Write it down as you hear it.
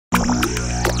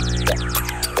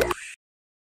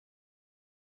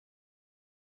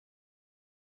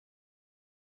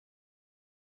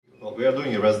well, we are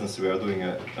doing a residency. We are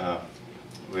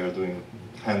doing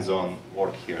hands-on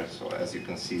work here. So as you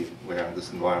can see, we are in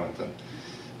this environment, and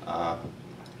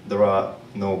there are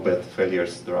no bad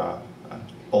failures. There are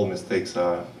all mistakes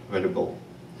are valuable,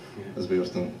 as we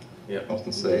often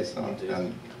say. So,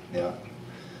 and yeah,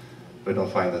 we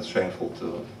don't find it shameful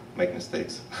to make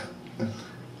mistakes.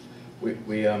 We're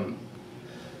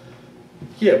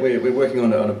working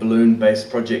on a balloon-based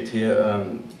project here,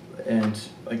 and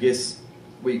I guess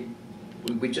we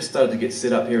just started to get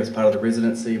set up here as part of the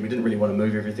residency. We didn't really want to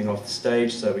move everything off the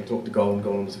stage, so we talked to Golden.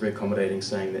 Golden was very accommodating,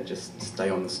 saying that just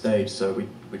stay on the stage. So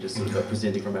we just sort of got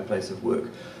presenting from our place of work.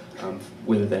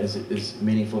 Whether that is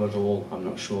meaningful at all, I'm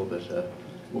not sure, but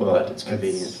it's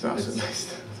convenient for us at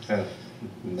least. It's kind of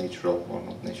natural or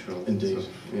not natural. Indeed,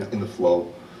 sort of in the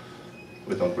flow.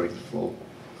 We don't break the flow.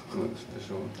 For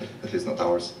sure. At least not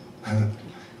ours. You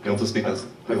want to speak as?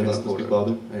 You want us to speak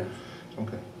louder? Yeah.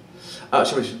 Okay. We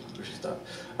should start.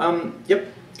 Yep.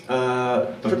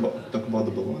 Talk about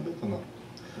the balloon a bit or not?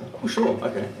 Oh, sure.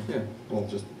 Okay. Yeah. Well,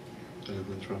 just a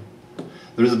little intro.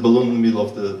 There is a balloon in the middle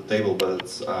of the table, but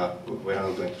it's, we are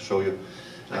not going to show you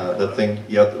that thing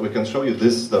yet. We can show you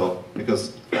this though,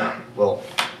 because well.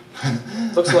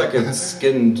 Looks like it's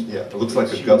skinned. Yeah, it looks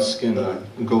like a gut, skin,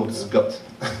 goat's gut.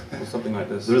 Or something like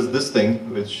this. There is this thing,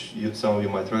 which some of you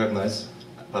might recognize,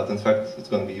 but in fact it's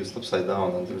going to be used upside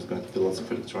down, and there's going to be lots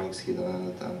of electronics hidden in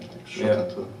it and shot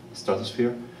into the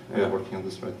stratosphere. We are working on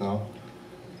this right now.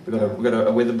 We've got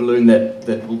a weather balloon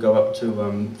that will go up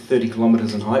to 30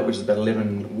 kilometers in height, which is about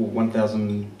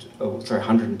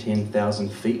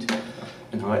 110,000 feet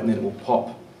in height, and then it will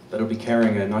pop. But it'll be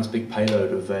carrying a nice big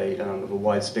payload of a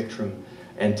wide spectrum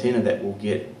antenna that will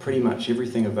get pretty much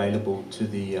everything available to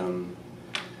the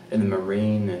in the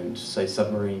marine and say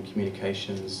submarine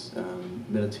communications,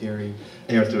 military,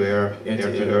 air to air,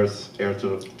 air to earth, air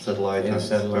to satellite, and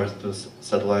earth to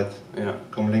satellite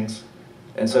comlinks.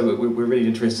 And so we're really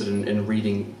interested in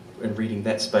reading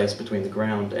that space between the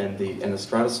ground and the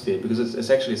stratosphere, because it's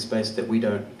actually a space that we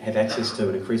don't have access to,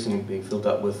 and increasingly being filled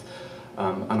up with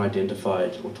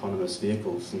unidentified autonomous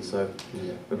vehicles, and so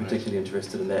we're particularly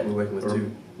interested in that. And we're working with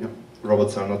two.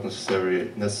 Robots are not necessarily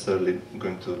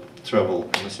going to travel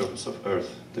on the surface of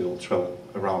Earth. They will travel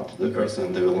around the Earth,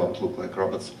 and they will not look like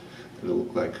robots. They will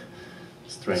look like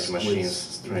strange machines,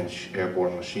 strange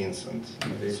airborne machines, and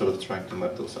sort of trying to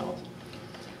map those out.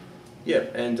 Yeah,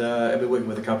 and we're working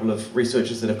with a couple of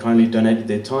researchers that have kindly donated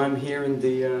their time here in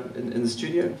the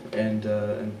studio, and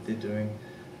they're doing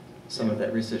some of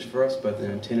that research for us, both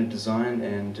in antenna design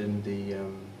and in the.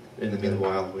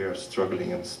 Meanwhile, we are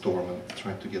struggling in storm and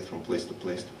trying to get from place to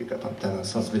place to pick up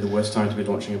antennas. Possibly the worst time to be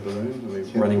launching a balloon. We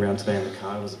were running around today in the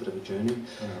car. It was a bit of a journey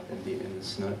in the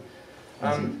snow.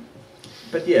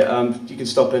 But yeah, you can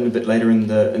stop in a bit later in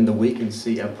the week and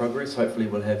see our progress. Hopefully,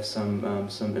 we'll have some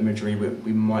imagery.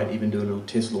 We might even do a little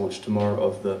test launch tomorrow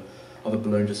of the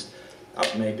balloon, just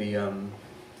up maybe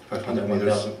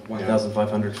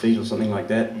 1,500 feet or something like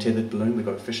that. Tethered balloon. We've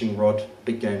got a fishing rod,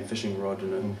 big game fishing rod,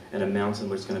 and a mountain.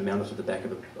 We're just going to mount it to the back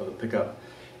of a pickup,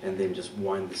 and then just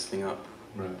wind this thing up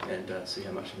and see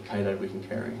how much of a payload we can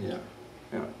carry. Yeah.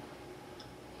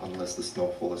 Unless the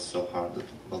snowfall is so hard that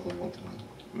the balloon won't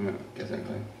get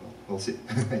exactly. We'll see.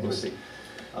 We'll see.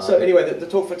 So anyway, the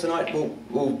talk for tonight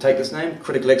will take this name,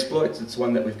 Critical Exploits. It's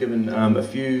one that we've given a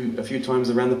few times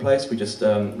around the place. We just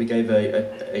we gave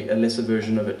a lesser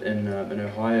version of it in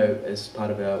Ohio as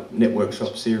part of our net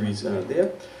workshop series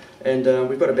there, and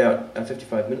we've got about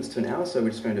 55 minutes to an hour. So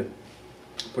we're just going to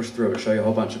push through and show you a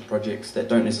whole bunch of projects that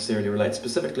don't necessarily relate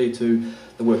specifically to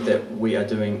the work that we are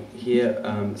doing here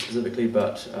specifically,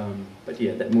 but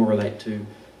yeah, that more relate to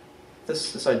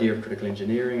this idea of critical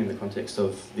engineering in the context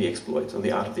of the exploit, or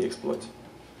the art of the exploit.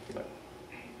 Yeah,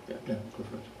 go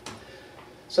for it.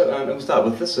 So we'll start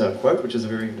with this quote, which is a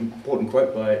very important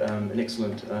quote by an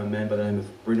excellent man by the name of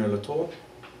Bruno Latour,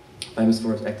 famous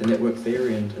for his actor network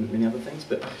theory and many other things.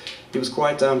 But he was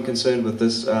quite concerned with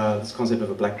this concept of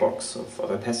a black box, of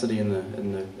opacity in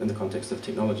the context of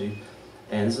technology.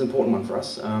 And this is an important one for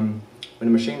us. When a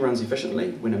machine runs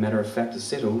efficiently, when a matter of fact is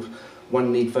settled,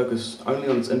 one need focus only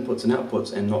on its inputs and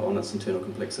outputs and not on its internal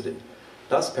complexity.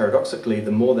 Thus, paradoxically,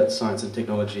 the more that science and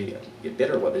technology get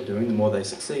better at what they're doing, the more they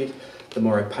succeed, the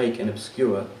more opaque and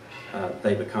obscure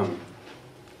they become.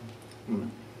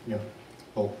 Yeah,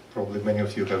 well, probably many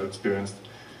of you have experienced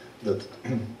that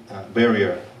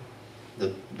barrier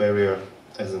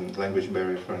as in language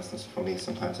barrier, for instance. For me,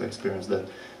 sometimes I experience that.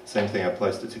 Same thing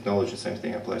applies to technology, same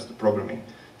thing applies to programming,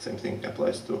 same thing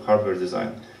applies to hardware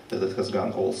design, that it has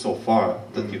gone all so far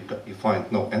that you find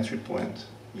no entry point.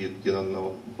 You don't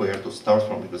know where to start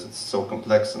from because it's so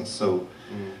complex and so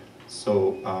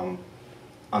so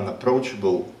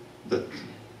unapproachable that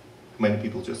many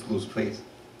people just lose faith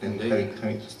in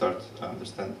having to start to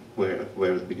understand where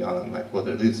it began and like what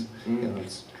it is. You know,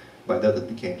 by that it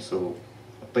became so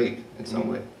opaque in some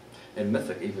way. And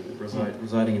mythic, even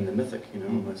residing in the mythic, you know,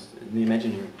 almost in the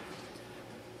imaginary.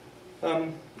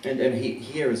 And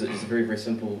here is a very, very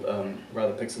simple,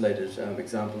 rather pixelated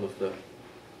example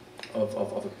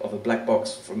of a black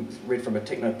box read from a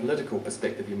techno-political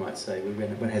perspective, you might say, where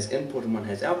one has input and one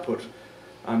has output,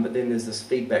 but then there's this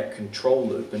feedback control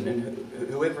loop, and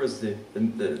whoever is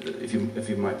if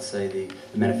you might say the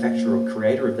manufacturer or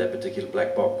creator of that particular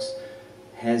black box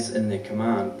has in their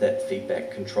command that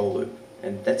feedback control loop,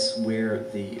 and that's where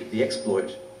the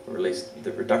exploit, or at least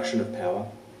the reduction of power,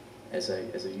 as a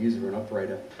user and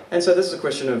operator. And so this is a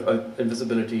question of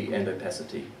invisibility and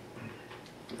opacity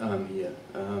here,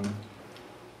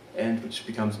 and which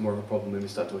becomes more of a problem when we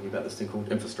start talking about this thing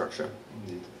called infrastructure.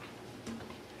 Indeed.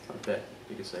 Like that,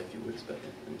 you could say a few words about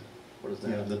that. And what is that?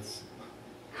 Yeah, that's...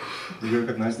 Do you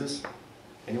recognize this?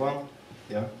 Anyone?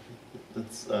 Yeah?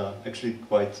 That's actually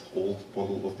quite old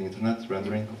model of the internet,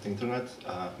 rendering of the internet,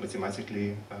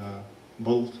 mathematically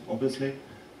modeled, obviously.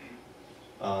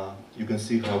 You can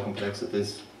see how complex it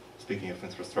is. Speaking of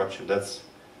infrastructure, that's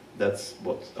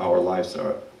what our lives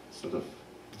are sort of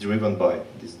driven by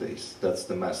these days. That's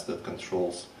the mass that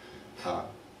controls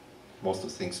most of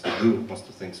the things we do, most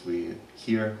of the things we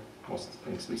hear, most of the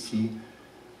things we see,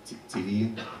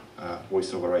 TV,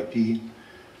 voice over IP,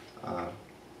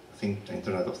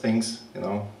 Internet of Things, you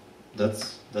know,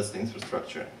 that's the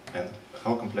infrastructure. And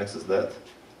how complex is that?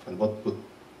 And what would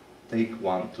take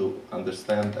one to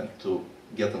understand and to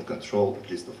get in control, at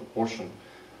least of a portion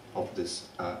of this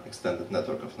extended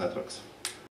network of networks?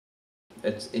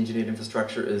 Engineered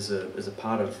infrastructure is a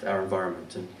part of our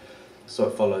environment, and so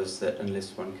it follows that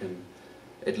unless one can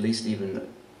at least even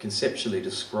conceptually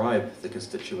describe the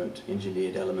constituent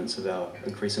engineered elements of our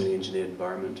increasingly engineered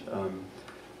environment,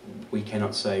 we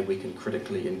cannot say we can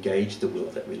critically engage the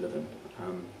world that we live in,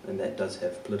 and that does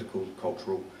have political,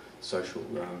 cultural, social,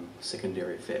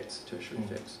 secondary effects, tertiary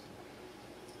effects.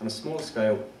 On a smaller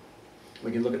scale,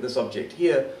 we can look at this object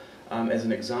here as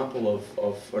an example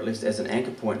or at least as an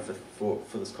anchor point for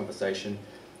this conversation.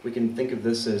 We can think of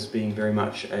this as being very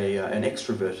much an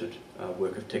extroverted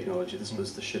work of technology. This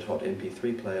was the shit-hot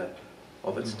MP3 player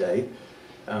of its day.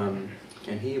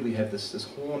 And here we have this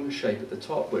horn shape at the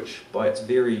top, which by its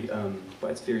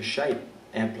very shape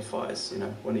amplifies. You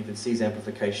know, one even sees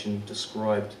amplification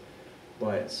described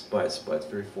by its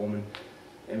very form.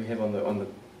 And we have on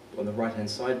the right hand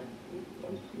side,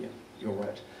 yeah, you're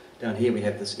right. Down here we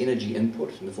have this energy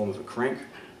input in the form of a crank.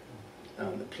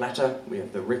 The platter, we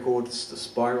have the records, the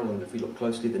spiral, and if we look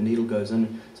closely, the needle goes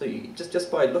in. So you,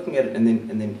 just by looking at it and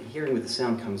then hearing where the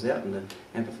sound comes out and the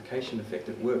amplification effect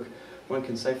at work, one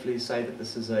can safely say that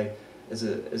this is a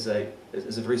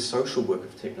very social work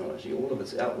of technology. All of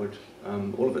its outward,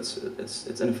 all of its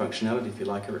inner functionality, if you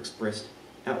like, are expressed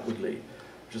outwardly,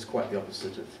 which is quite the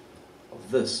opposite of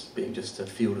this being just a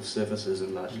field of surfaces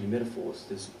and largely metaphors.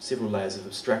 There's several layers of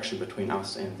abstraction between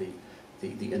us and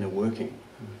the inner working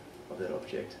of that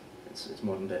object. It's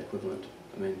modern day equivalent.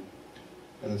 I mean,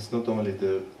 and it's not only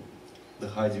the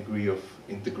high degree of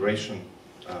integration,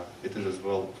 it is as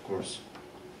well, of course,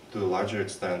 to a larger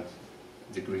extent,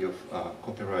 degree of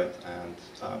copyright and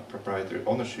proprietary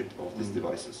ownership of these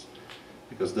devices,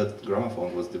 because that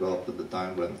gramophone was developed at the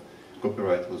time when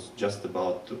copyright was just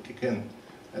about to kick in,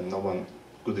 and no one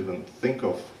could even think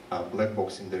of black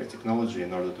boxing their technology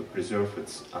in order to preserve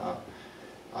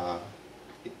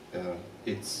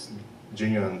its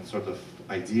genuine sort of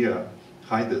idea,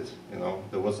 hide it. You know,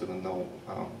 there was even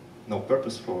no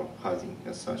purpose for hiding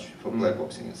as such, for black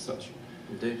boxing as such.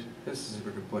 Indeed, this is a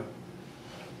very good point.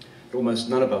 Almost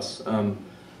none of us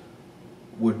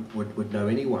would know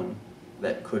anyone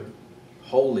that could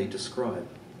wholly describe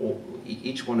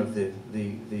each one of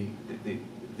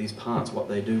these parts, what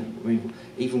they do. I mean,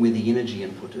 even where the energy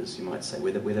input is, you might say,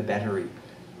 where the battery,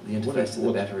 the interface to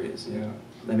the battery is. Yeah.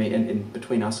 I mean, and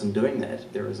between us and doing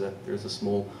that, there is a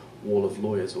small wall of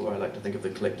lawyers, or I like to think of the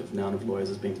collective noun of lawyers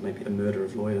as being maybe a murder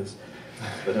of lawyers,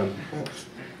 but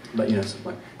you know, sort of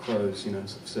like crows, you know,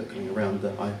 sort of circling around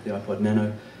the iPod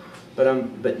Nano.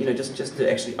 But you know, just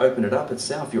to actually open it up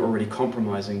itself, you're already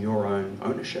compromising your own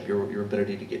ownership, your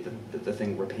ability to get the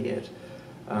thing repaired,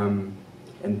 and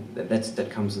that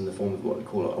comes in the form of what we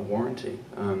call a warranty,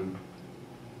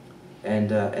 and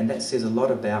that says a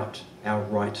lot about our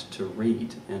right to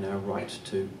read and our right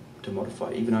to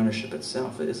modify, even ownership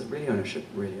itself. Is it really ownership?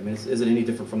 Really, I mean, is it any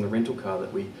different from the rental car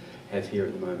that we have here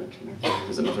at the moment? You know?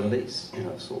 Is it not a lease, you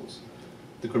know, of sorts?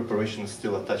 the corporation is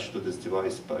still attached to this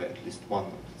device by at least one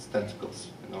of its tentacles.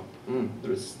 You know,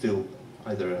 there is still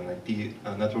either an IP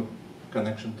network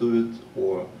connection to it,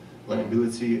 or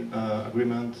liability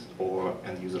agreement, or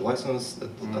end user license that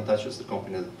attaches the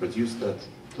company that produced that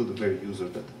to the very user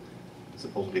that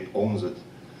supposedly owns it.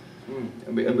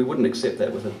 And we wouldn't accept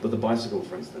that with a bicycle,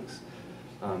 for instance.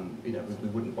 You know, we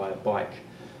wouldn't buy a bike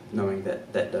knowing that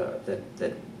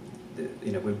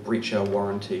you know, we'd breach our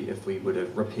warranty if we were to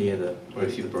repair or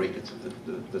if you break it,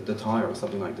 the tire or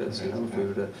something like this. You know, if we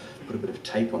were to put a bit of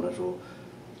tape on it or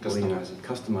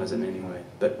customize it in any way.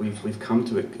 But we've come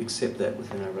to accept that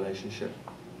within our relationship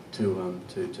to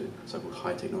so-called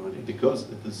high technology. Because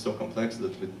it is so complex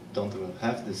that we don't even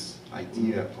have this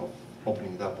idea of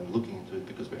opening it up and looking into it,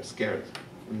 because we're scared.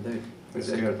 Indeed. We're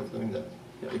scared of doing that.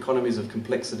 Yeah, economies of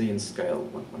complexity and scale,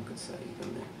 one could say.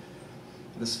 Even there.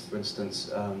 This, for instance,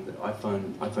 the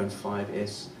iPhone 5S,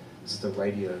 this is the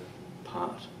radio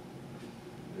part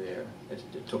there. It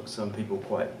took some people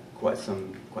quite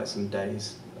some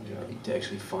days to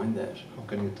actually find that. How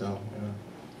can you tell?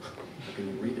 How can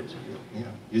you read it?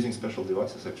 Yeah, using special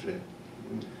devices actually.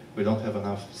 We don't have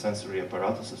enough sensory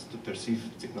apparatuses to perceive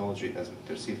technology as we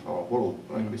perceive our world.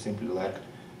 Right? We simply lack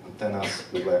antennas,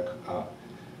 we lack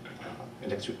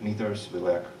electric meters, we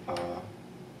lack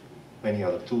many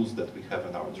other tools that we have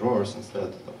in our drawers instead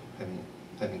of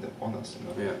having them on us. You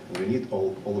know? Yeah. And we need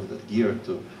all of that gear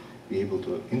to be able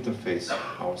to interface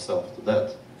ourselves to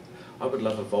that. I would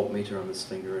love a voltmeter on this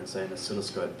finger and say an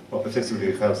oscilloscope. Well, effectively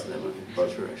it has that one.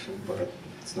 but, Sure, actually. but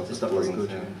it's not Just as not very pleasant.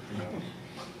 good. Yeah.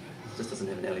 It just doesn't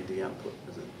have an LED output,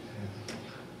 does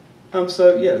it?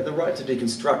 So yeah, the right to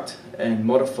deconstruct and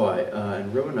modify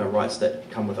and ruin are rights that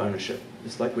come with ownership.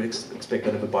 Just like we'd expect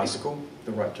that of a bicycle,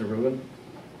 the right to ruin,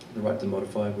 the right to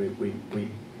modify,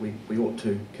 we ought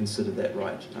to consider that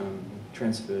right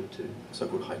transferred to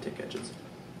so-called high-tech gadgets.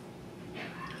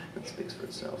 That speaks for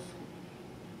itself.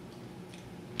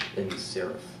 In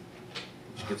serif,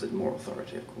 which gives it more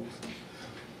authority, of course.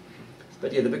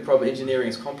 But yeah, the big problem, engineering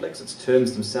is complex. Its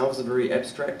terms themselves are very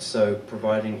abstract, so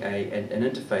providing an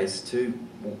interface to,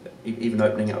 even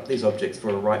opening up these objects for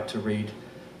a right to read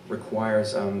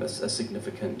requires a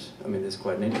significant, I mean, there's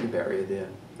quite an entry barrier there,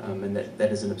 and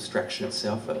that is an abstraction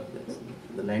itself,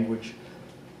 the language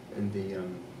and the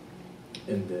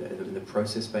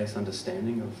process-based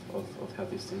understanding of how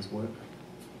these things work.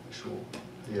 Sure.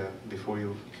 Yeah, before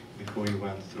you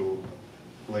went through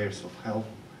layers of hell,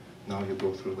 now you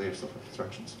go through layers of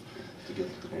abstractions to get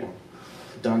to the core.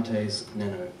 Dante's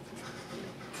Nano.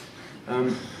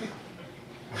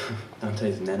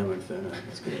 Dante's Nano Inferno.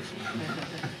 That's good.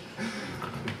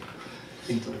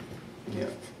 Intel. Yeah.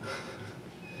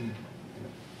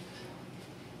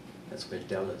 That's where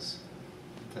Dell is.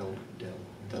 Dell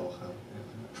hell. Yeah.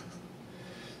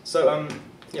 So,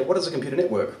 yeah, what is a computer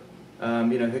network?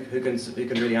 You know, who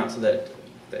can really answer that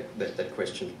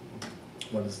question?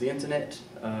 What is the internet?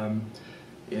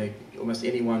 You know, almost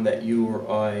anyone that you or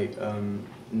I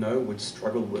know would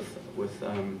struggle with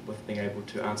being able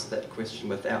to answer that question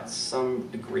without some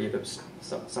degree of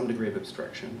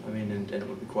abstraction. I mean, and it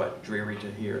would be quite dreary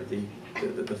to hear the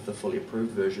fully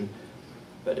approved version.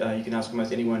 But you can ask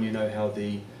almost anyone you know how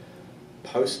the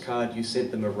postcard you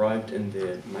sent them arrived in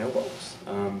their mailbox,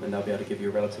 and they'll be able to give you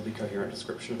a relatively coherent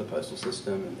description of the postal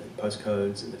system and the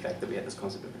postcodes and the fact that we have this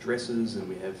concept of addresses, and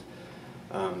we have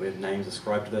names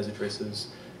ascribed to those addresses,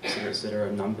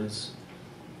 etc., numbers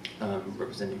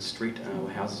representing street or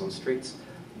houses on streets.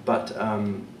 But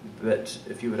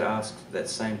if you were to ask that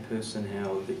same person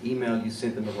how the email you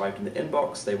sent them arrived in the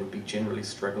inbox, they would be generally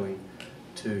struggling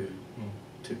to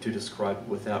describe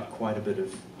without quite a bit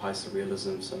of high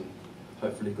surrealism, some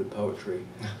hopefully good poetry.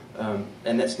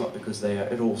 And that's not because they are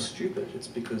at all stupid, it's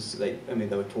because they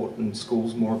were taught in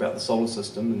schools more about the solar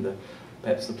system and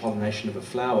perhaps the pollination of a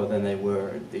flower than they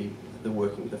were the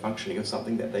functioning of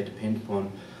something that they depend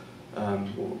upon,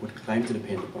 or would claim to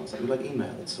depend upon, something like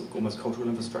email. It's almost cultural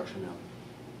infrastructure now.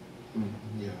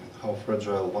 Yeah, how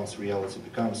fragile one's reality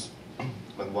becomes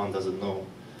when one doesn't know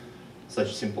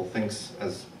such simple things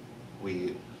as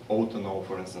we ought to know,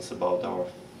 for instance, about our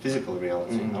physical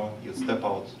reality. You know, you step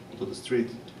out onto the street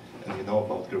and you know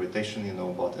about gravitation, you know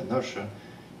about inertia,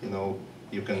 you know,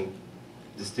 you can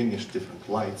distinguish different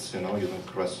lights, you know, you don't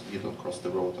cross the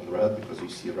road on red because you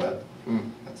see red.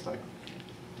 That's like,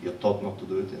 you're taught not to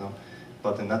do it, you know.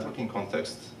 But in networking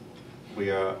context, we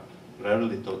are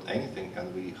rarely taught anything,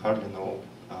 and we hardly know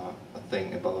a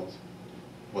thing about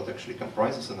what actually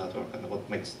comprises a network and what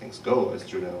makes things go, as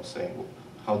Julian was saying.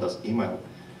 How does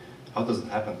it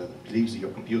happen that it leaves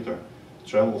your computer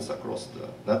travels across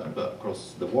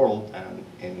across the world, and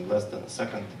in less than a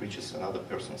second reaches another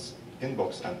person's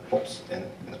inbox and pops in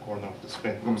the corner of the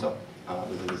screen, pops up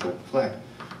with a little flag.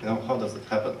 You know, how does it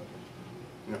happen?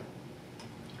 Yeah.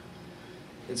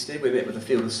 Instead, we met with the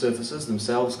field of surfaces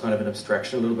themselves, kind of an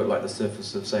abstraction, a little bit like the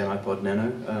surface of, say, an iPod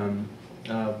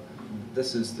Nano.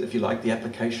 This is, if you like, the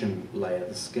application layer,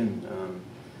 the skin,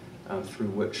 through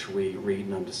which we read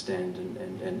and understand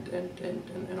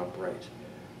and operate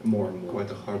more and more.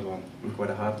 Quite a hard one. Quite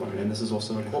a hard one. And this is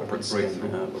also a corporate skin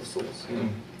of sorts. Yeah.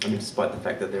 I mean, despite the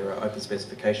fact that there are open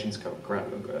specifications,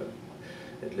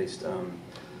 at least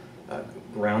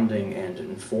grounding and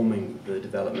informing the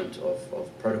development of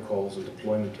protocols and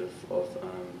deployment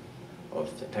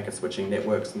of packet switching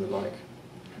networks and the like,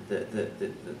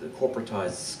 the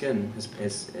corporatized skin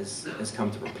has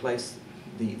come to replace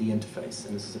the interface,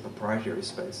 and this is a proprietary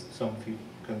space. Some of you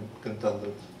can tell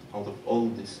that out of all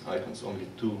these icons, only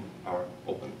 2 are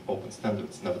open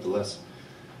standards. Nevertheless,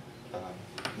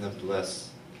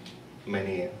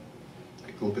 many,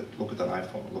 like, look at an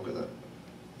iPhone, look at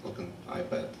an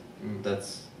iPad.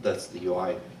 That's the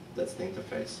UI, that's the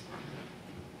interface.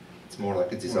 It's more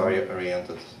like a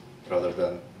desire-oriented rather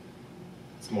than,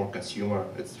 it's more consumer,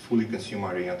 it's fully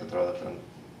consumer-oriented rather than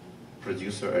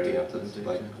producer-oriented.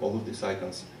 Like all of these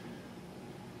icons,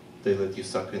 they let you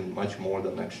suck in much more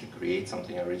than actually create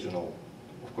something original.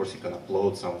 Of course, you can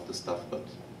upload some of the stuff, but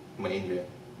mainly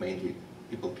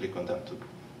people click on them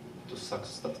to suck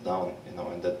stuff down, you know,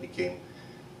 and that became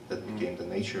the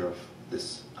nature of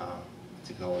this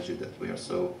technology, that we are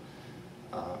so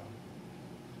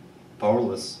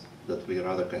powerless that we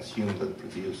rather consume than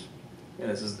produce. Yeah,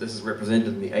 this is represented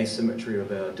in the asymmetry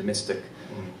of our domestic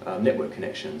network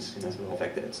connections. You know, the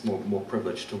fact that it's more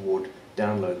privileged toward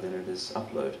download than it is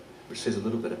upload, which says a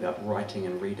little bit about writing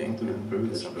and reading.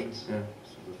 Yeah,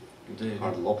 indeed.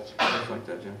 Hard locked. Stuff like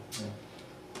that, yeah.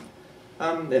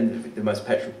 And the most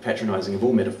patronising of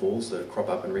all metaphors that crop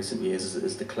up in recent years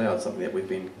is the cloud, something that we've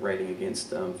been raiding against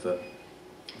for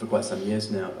quite some years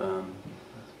now,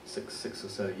 six or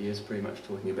so years, pretty much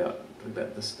talking about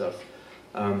this stuff.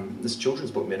 This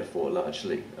children's book metaphor,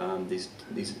 largely, this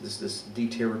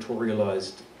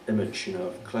deterritorialized image, you know,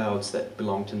 of clouds that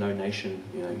belong to no nation.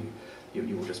 You know,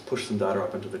 you will just push some data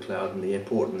up into the cloud in the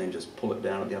airport and then just pull it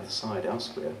down at the other side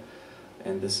elsewhere.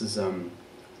 And this is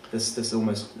this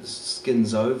almost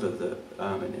skins over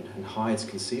and hides,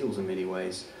 conceals in many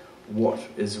ways what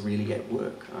is really at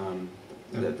work.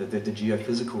 The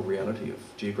geophysical reality,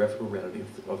 geographical reality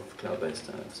of cloud-based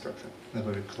infrastructure. A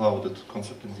very clouded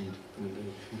concept indeed.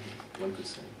 One could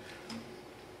say.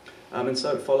 And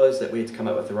so it follows that we had to come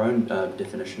up with our own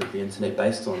definition of the internet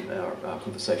based on our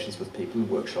conversations with people,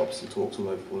 workshops and talks all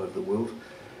over the world.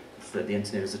 It's that the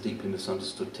internet is a deeply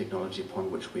misunderstood technology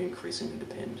upon which we increasingly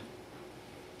depend.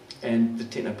 And the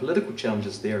techno-political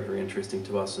challenges there are very interesting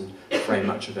to us and frame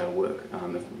much of our work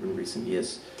in recent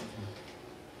years.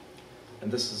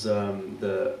 And this is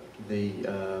the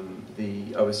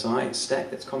OSI stack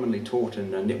that's commonly taught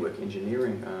in network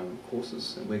engineering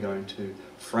courses, and we're going to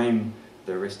frame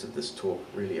the rest of this talk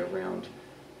really around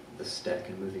the stack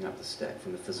and moving up the stack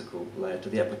from the physical layer to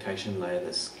the application layer,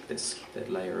 that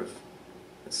layer of,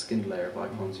 that skinned layer of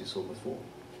icons you saw before.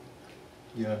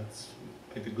 Yeah, it's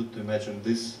maybe good to imagine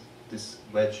this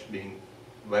wedge being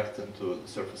whacked into the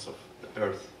surface of the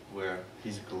Earth, where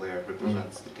physical layer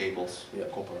represents the cables, the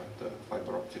copper, the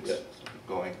fiber optics, sort of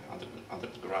going under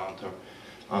the ground or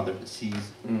under the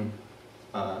seas.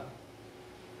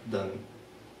 Then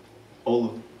all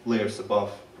of layers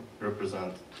above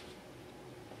represent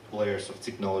layers of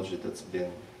technology that's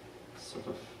been sort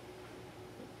of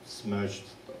smudged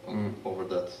over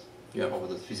that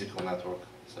physical network,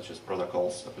 such as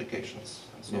protocols, applications,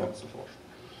 and so on and so forth.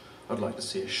 I'd like to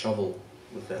see a shovel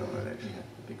with that on it, actually.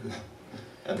 That'd be good.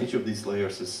 And each of these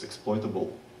layers is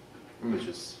exploitable, which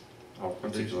is our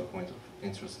particular point of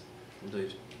interest.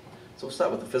 Indeed. So we'll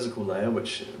start with the physical layer,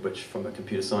 which from a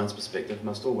computer science perspective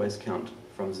must always count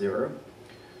from 0,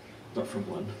 not from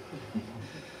 1.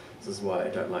 This is why I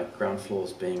don't like ground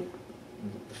floors being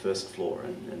the first floor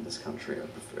in this country,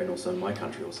 and also in my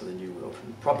country, also the New World.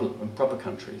 In proper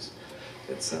countries,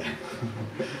 it's the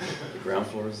ground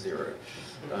floor is 0.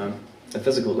 The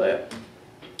physical layer.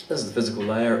 This is the physical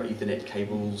layer, Ethernet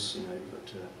cables, you know, you've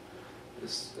got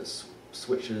there's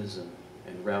switches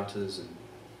and routers and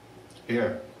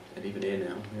air. And even air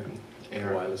now,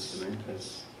 Air. Wireless domain.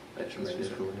 That's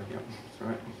cool, yeah. That's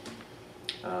right.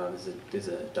 There's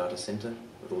a data center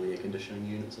with all the air conditioning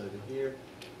units over here.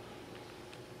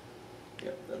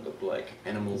 Yep, that look like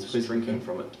animals drinking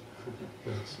from it.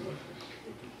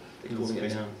 They're calling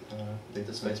it now.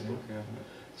 Data Facebook, yeah.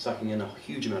 sucking in a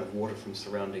huge amount of water from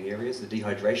surrounding areas. The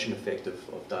dehydration effect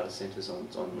of data centers on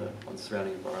the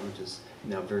surrounding environment is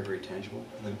now very, very tangible.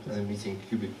 And emitting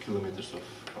cubic kilometers of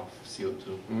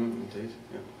CO2. Indeed,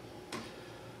 yeah.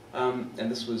 And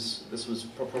this was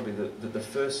probably the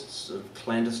first sort of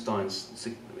clandestine,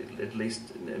 at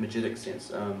least in the imagetic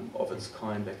sense, of its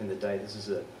kind back in the day. This is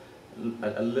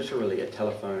literally a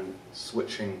telephone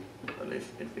switching,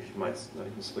 if you might, not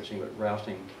even switching, but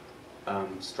routing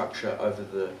structure over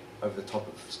the top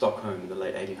of Stockholm in the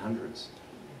late 1800s.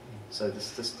 So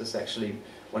this actually,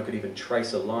 one could even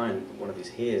trace a line, one of these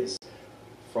hairs,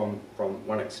 from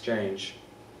one exchange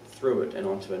through it and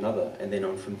onto another, and then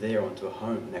on from there onto a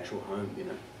home, an actual home, you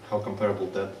know. How comparable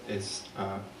that is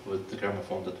with the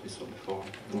gramophone that we saw before.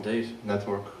 Indeed.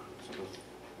 Network sort of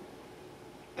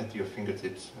at your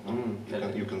fingertips. You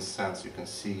know? You can sense, you can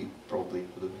see, probably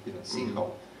you didn't see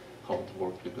how it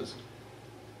worked, because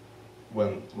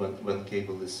when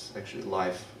cable is actually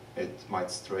live, it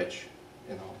might stretch,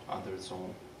 you know, under its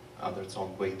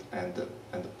own weight, and the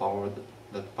power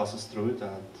that passes through it,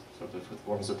 and sort of it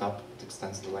warms it up, it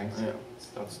extends the length, it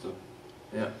starts to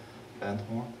bend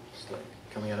more. Just like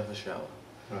coming out of the shower.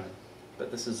 Right.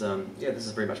 But this is this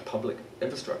is very much public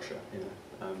infrastructure, you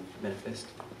know, manifest.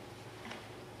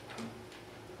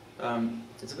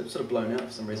 It's a bit sort of blown out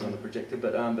for some reason on the projector,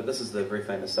 but this is the very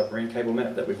famous submarine cable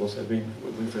map that we've also been,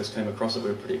 when we first came across it, we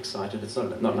were pretty excited. It's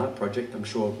not an art project, I'm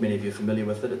sure many of you are familiar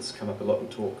with it, it's come up a lot in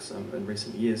talks in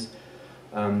recent years.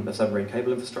 A submarine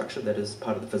cable infrastructure that is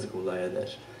part of the physical layer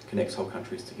that connects whole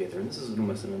countries together, and this is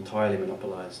almost an entirely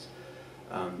monopolized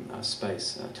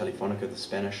space. Telefonica, the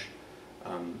Spanish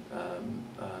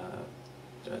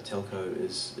telco,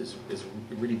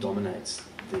 really dominates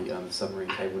the submarine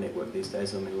cable network these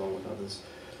days, along with others.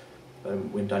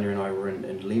 When Danja and I were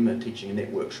in Lima teaching a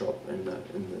network shop in the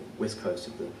west coast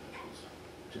of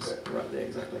just right there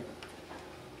exactly.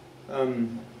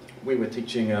 We were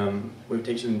teaching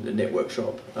the network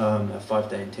shop, a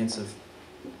 5-day intensive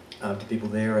to people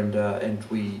there, and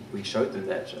we showed them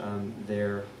that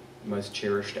their most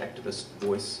cherished activist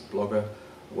voice blogger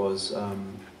was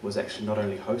actually not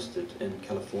only hosted in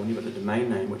California, but the domain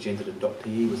name, which ended in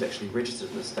 .pe, was actually registered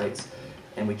in the States,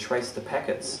 and we traced the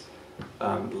packets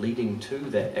leading to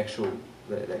that actual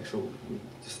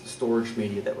storage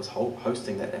media that was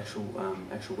hosting that actual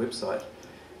website,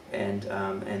 and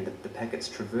the packets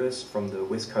traversed from the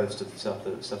west coast of the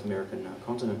South American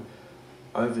continent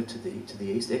over to the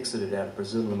east, exited out of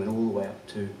Brazil, and went all the way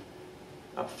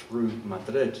up through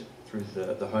Madrid, through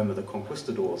the home of the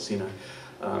conquistadors, you know,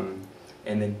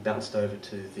 and then bounced over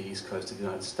to the east coast of the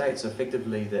United States. So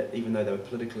effectively, that even though they were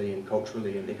politically and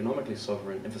culturally and economically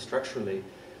sovereign, infrastructurally,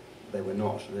 they were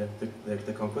not.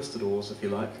 The conquistadors, if you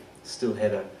like, still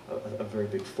had a very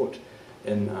big foot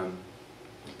in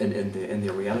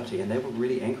their reality, and they were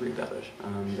really angry about it.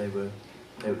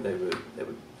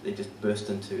 They just burst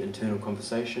into internal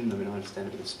conversation. I mean, I understand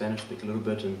a bit of Spanish, speak a little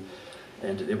bit,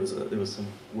 and there was some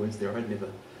words there I'd never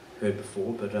heard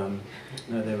before, but no,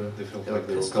 they felt like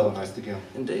they were colonized again.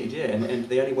 Indeed, yeah, and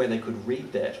the only way they could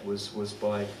read that was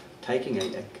by taking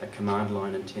a command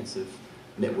line intensive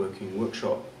networking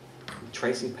workshop,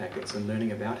 tracing packets and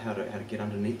learning about how to get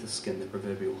underneath the skin, the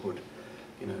proverbial hood,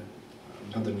 you know,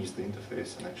 underneath the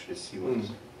interface, and actually see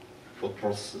what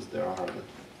processes there are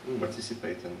that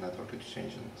participate in network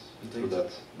exchange, and through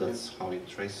that's how you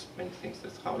trace many things.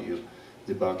 That's how you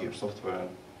debug your software.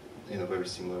 In a very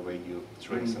similar way, you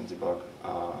trace and debug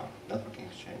networking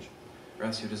exchange. Or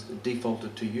else you're just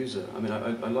defaulted to user. I mean,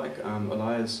 I like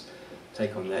Elias'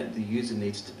 take on that. The user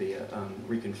needs to be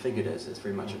reconfigured as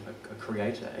very much a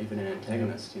creator, even an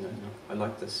antagonist. You know, I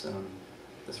like this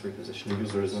this repositioning. The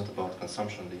user is not about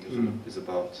consumption. The user is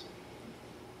about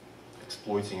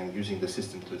exploiting and using the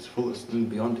system to its fullest.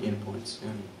 Beyond endpoints,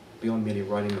 beyond merely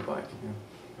riding the bike.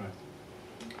 Yeah. Right.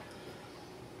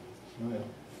 Oh, yeah.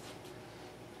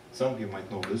 Some of you might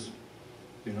know this.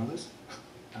 Do you know this?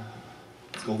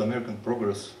 It's called American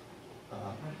Progress.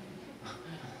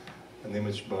 An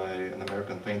image by an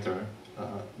American painter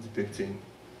depicting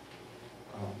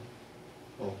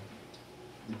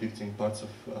parts of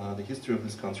the history of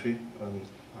this country, when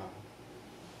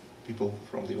people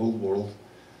from the old world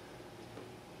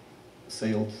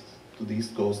sailed to the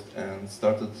east coast and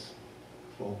started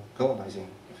colonizing,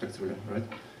 effectively, right?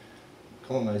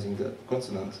 Colonizing the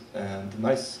continent. And the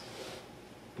nice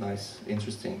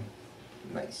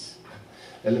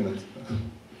element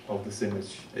of this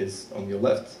image is on your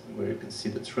left, where you can see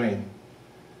the train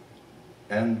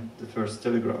and the first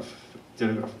telegraph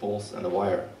poles and a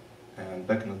wire. And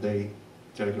back in the day,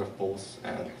 telegraph poles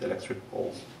and electric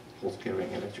poles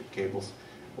carrying electric cables,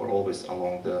 were always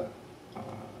along the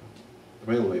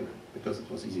railway because it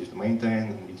was easier to maintain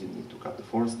and you didn't need to cut the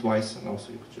forest twice, and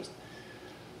also you could just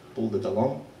pull it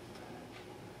along.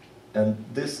 And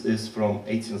this is from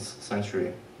 18th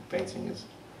century paintings.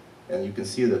 And you can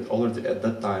see that already at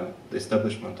that time, the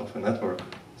establishment of a network,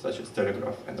 such as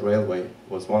telegraph and railway,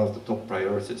 was one of the top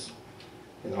priorities.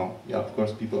 You know, yeah, of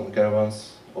course, people in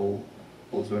caravans, all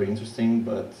was very interesting,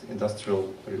 but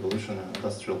industrial revolution and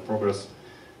industrial progress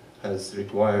has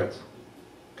required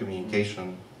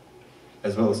communication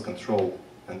as well as control,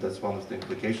 and that's one of the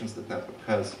implications that network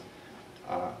has.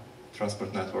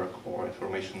 Transport network or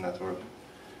information network.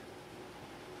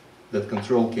 That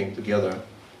control came together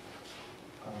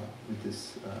with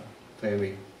this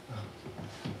fairy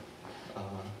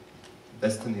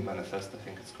Destiny Manifest, I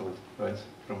think it's called, right,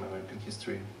 from American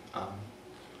history.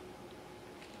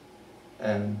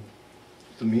 And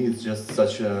to me, it's just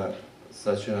such a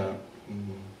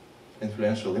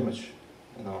influential image.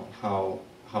 You know, how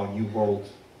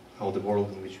the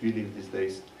world in which we live these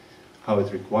days, how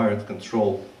it required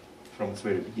control from its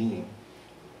very beginning.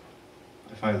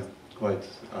 I find it quite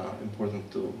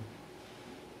important to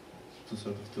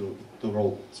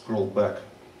scroll back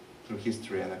through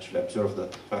history and actually observe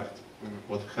that fact.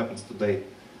 What happens today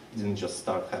didn't just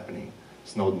start happening.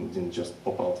 Snowden didn't just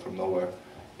pop out from nowhere.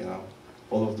 You know,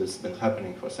 all of this has been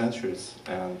happening for centuries,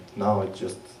 and now it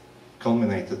just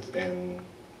culminated in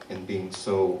being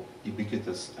so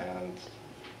ubiquitous and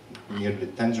nearly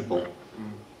tangible.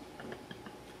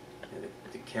 Yeah,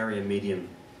 the carrier medium,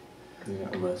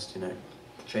 almost, you know,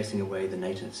 chasing away the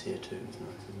natives here too. It's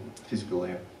nice, isn't it? Physical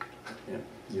layer. Yeah,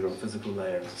 zero physical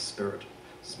layer is spirit,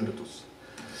 spiritus.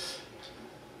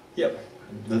 Yep.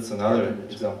 That's another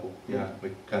example. Yeah,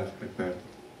 we kind of prepared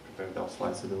our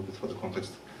slides a little bit for the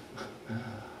context.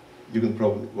 You can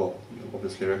probably, well, you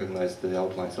obviously recognize the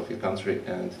outlines of your country,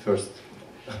 and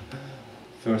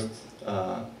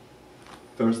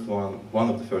one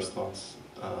of the first ones,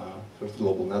 first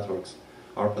global networks,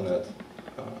 ARPANET,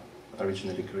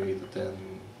 originally created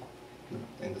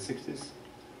in the 60s,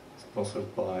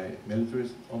 sponsored by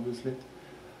militaries, obviously.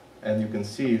 And you can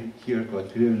see here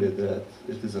quite clearly that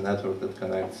it is a network that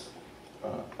connects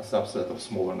a subset of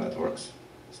smaller networks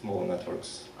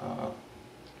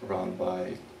run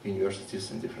by universities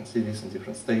in different cities and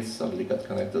different states suddenly got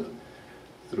connected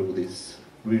through these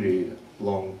really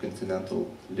long continental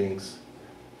links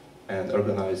and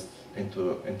organized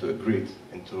into a grid,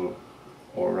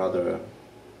 or rather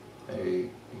a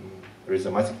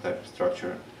rhizomatic type of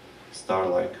structure,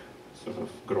 star-like, sort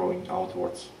of growing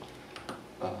outwards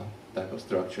type of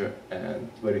structure, and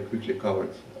very quickly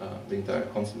covered the entire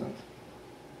continent.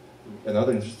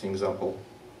 Another interesting example,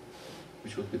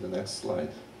 which would be the next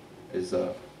slide, is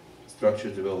a structure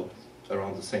developed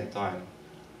around the same time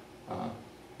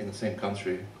in the same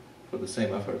country for the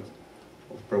same effort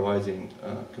of providing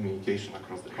communication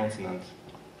across the continent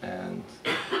and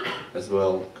as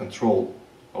well control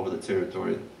over the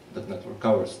territory that network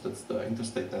covers. That's the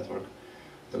interstate network,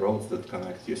 the roads that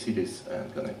connect your cities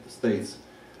and connect the states.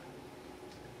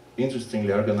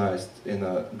 Interestingly organized in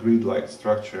a grid-like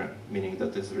structure, meaning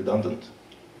that it's redundant.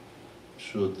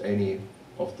 Should any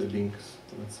of the links,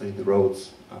 let's say the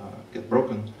roads, get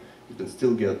broken, you can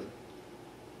still get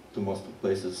to most of the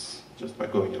places just by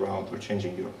going around or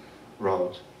changing your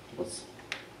route. What's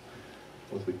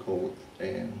what we call it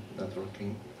in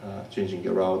networking, changing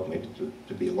your route maybe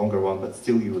to be a longer one, but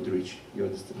still you would reach your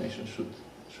destination.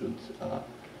 Should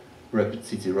rapid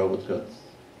city road get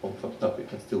all fucked up, you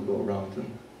can still go around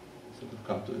and sort of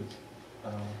come to it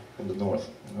from the north.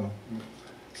 You know?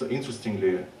 So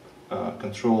interestingly,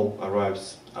 control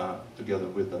arrives together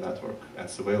with the network, and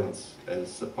surveillance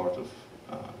is a part of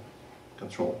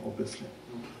control, obviously.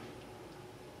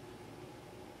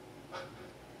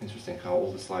 Interesting how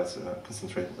all the slides are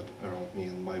concentrated around me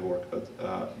and my work,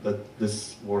 but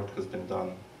this work has been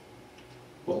done,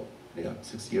 well, yeah,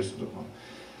 6 years ago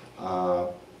now,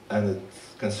 and it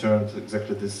concerned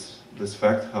exactly this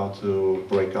fact: how to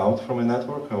break out from a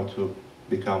network, how to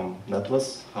become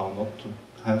netless, how not to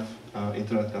have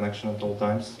internet connection at all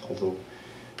times. Although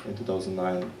in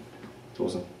 2009 it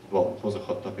wasn't, well, it was a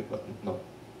hot topic, but not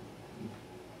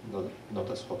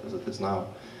as hot as it is now.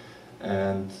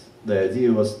 And the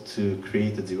idea was to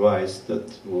create a device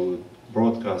that would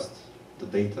broadcast the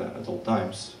data at all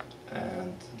times,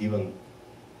 and given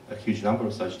a huge number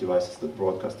of such devices that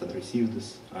broadcast and receive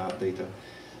this data,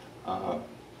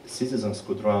 citizens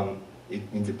could run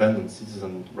independent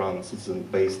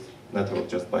citizen-based network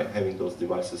just by having those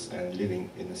devices and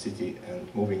living in the city and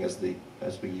moving as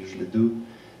we usually do,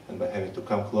 and by having to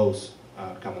come close,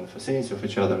 come in the vicinity of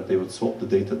each other, they would swap the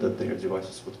data that their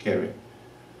devices would carry.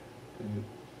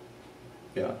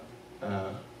 Yeah,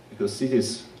 because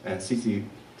cities and city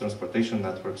transportation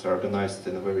networks are organized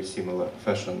in a very similar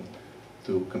fashion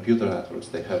to computer networks.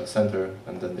 They have a center,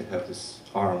 and then they have these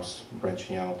arms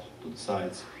branching out to the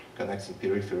sides, connecting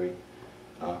periphery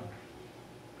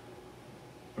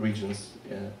regions,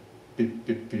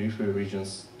 periphery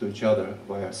regions to each other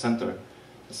via a center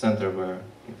where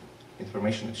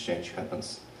information exchange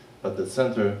happens. But the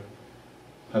center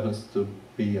happens to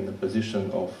be in the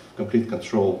position of complete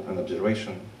control and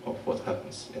observation of what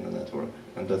happens in the network,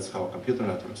 and that's how computer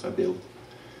networks are built.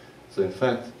 So in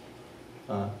fact,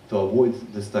 to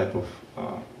avoid this type of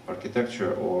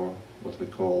architecture, or what we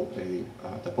call a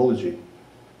topology,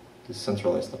 this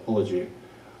centralized topology,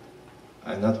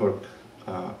 a network,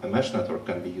 a mesh network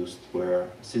can be used where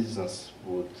citizens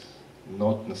would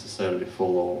not necessarily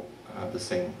follow the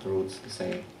same routes, the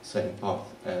same path,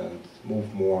 and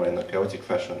move more in a chaotic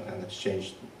fashion and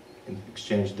exchange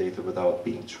data without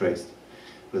being traced,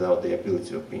 without the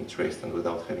ability of being traced, and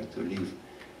without having to leave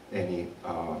any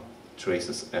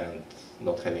traces and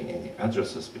not having any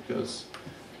addresses, because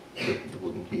there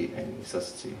wouldn't be any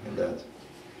necessity in that.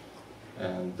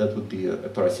 And that would be a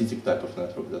parasitic type of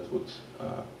network that would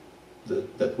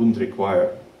that wouldn't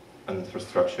require an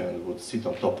infrastructure and would sit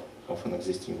on top of an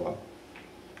existing one.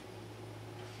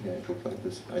 Yeah, it looked like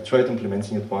this. I tried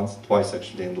implementing it twice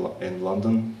actually in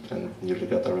London, and nearly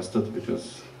got arrested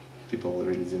because people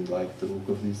really didn't like the look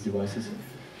of these devices.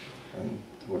 And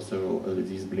there were several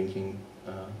LEDs blinking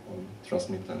on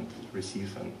transmit and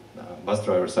receive, and bus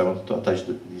drivers, I wanted to attach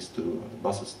these two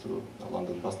buses to a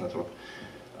London bus network.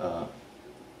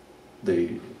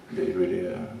 They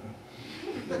really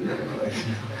like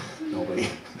nobody.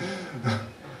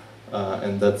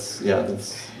 And that's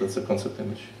a concept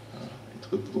image. It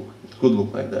could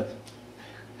look like that.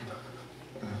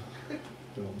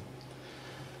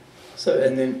 So,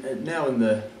 and then now in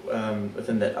the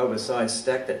within that oversized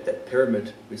stack, that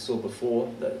pyramid we saw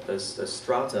before, those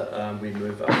strata, we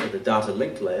move up to the data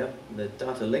link layer. The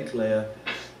data link layer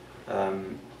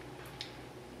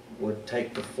would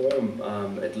take the form,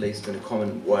 at least in a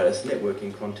common wireless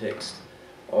networking context,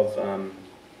 of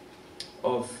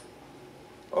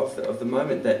the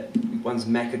moment that one's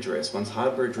MAC address, one's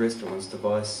hardware address for one's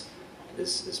device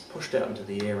is pushed out into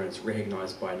the air and it's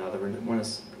recognized by another, and one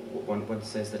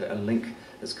says that a link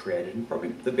is created. And probably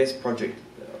the best project,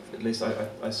 at least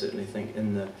I certainly think,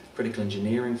 in the critical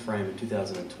engineering frame in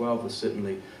 2012 was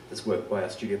certainly this work by our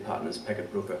studio partners,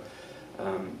 Packetbrücke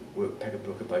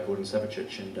by Gordon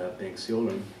Savicic and Bengt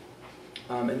Sjolund.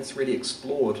 And this really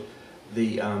explored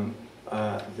the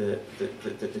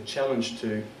challenge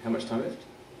to, how much time left?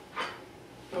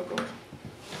 Oh god,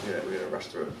 we're going to rush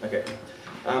through it. Okay.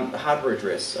 The hardware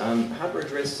address. Hardware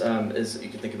address is, you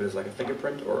can think of it as like a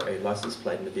fingerprint or a license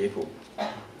plate in the vehicle.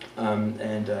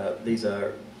 And these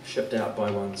are shipped out by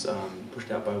one's,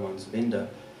 pushed out by one's vendor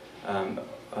for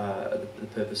the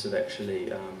purpose of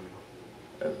actually,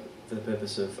 for the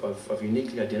purpose of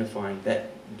uniquely identifying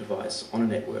that device on a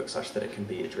network such that it can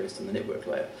be addressed on the network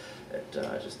layer.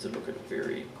 Just to look at a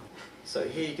very... So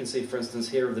here you can see, for instance,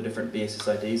 here are the different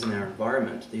BSSIDs in our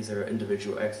environment. These are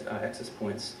individual access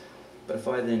points. But if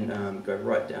I then go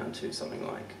right down to something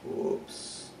like,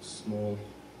 whoops, small,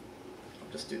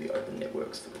 I'll just do the open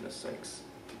networks for goodness sakes.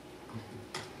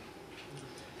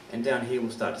 And down here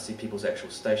we'll start to see people's actual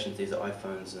stations. These are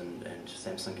iPhones and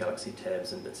Samsung Galaxy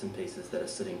tabs and bits and pieces that are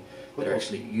sitting, that are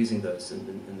actually using those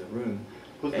in the room.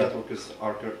 Whose network is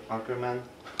Ackerman?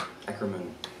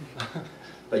 Ackerman.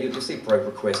 But you'll see probe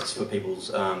requests for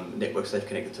people's networks they've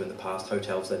connected to in the past,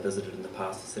 hotels they've visited in the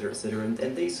past, etc., etc.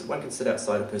 And these, one can sit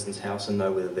outside a person's house and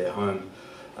know whether they're home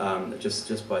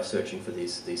just by searching for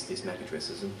these MAC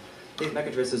addresses. And these MAC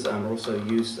addresses are also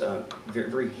used very,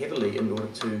 very heavily in order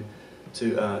to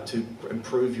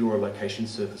improve your location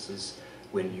services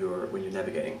when you're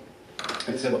navigating.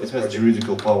 It has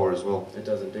juridical power as well. It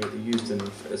does indeed. They're used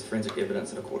as forensic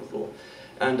evidence in a court of law.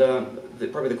 And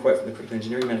probably the quote from the Critical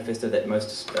Engineering Manifesto that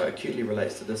most acutely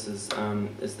relates to this is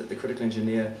that the critical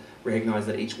engineer recognised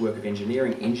that each work of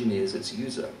engineering engineers its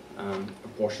user,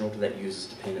 proportional to that user's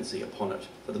dependency upon it.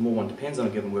 So the more one depends on a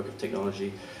given work of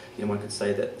technology, one could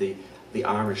say that the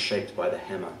arm is shaped by the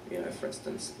hammer. For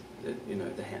instance,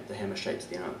 the hammer shapes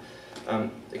the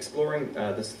arm. Exploring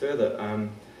this further.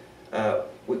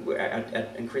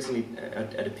 Increasingly,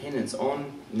 a dependence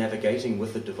on navigating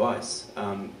with the device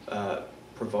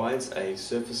provides a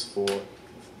surface for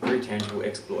very tangible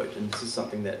exploit, and this is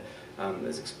something that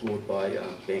is explored by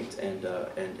Bengt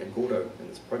and Gordo in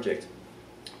this project.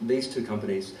 These two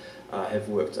companies have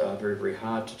worked very, very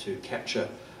hard to capture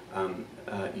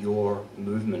your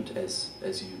movement as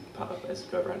you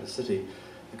go around the city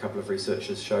a couple of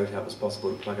researchers showed how it was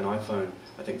possible to plug an iPhone,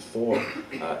 I think 4,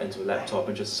 into a laptop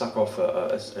and just suck off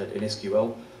an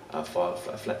SQL file,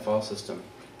 a flat file system,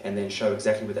 and then show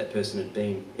exactly where that person had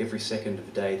been every second of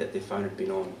the day that their phone had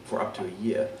been on for up to a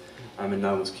year, and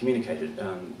no one was communicated,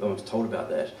 no one was told about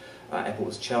that. Apple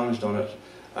was challenged on it,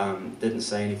 didn't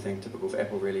say anything typical of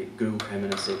Apple really. Google came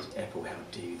in and said, Apple, how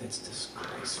dare you, that's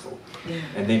disgraceful.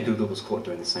 And then Google was caught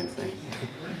doing the same thing,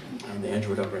 the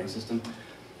Android operating system.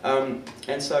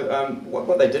 And so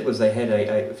what they did was they had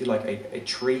if you like, a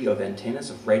tree of antennas,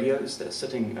 of radios that are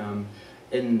sitting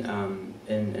in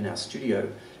our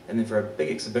studio. And then for a big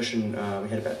exhibition, we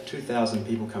had about 2,000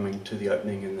 people coming to the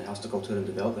opening in the Haus der Kultur und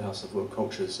der Welt, the House of World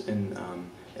Cultures in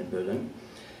Berlin.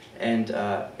 And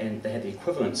they had the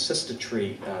equivalent sister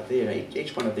tree there. And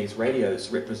each one of these radios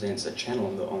represents a channel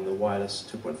on the wireless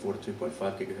 2.4 to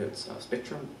 2.5 gigahertz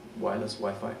spectrum, wireless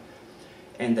Wi-Fi.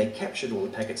 And they captured all the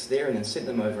packets there and then sent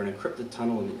them over an encrypted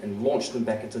tunnel and launched them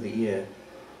back into the air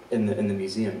in the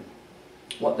museum.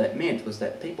 What that meant was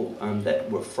that people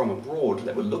that were from abroad,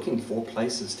 that were looking for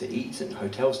places to eat and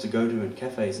hotels to go to and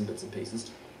cafes and bits and pieces,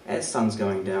 as sun's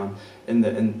going down in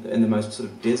the most sort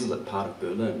of desolate part of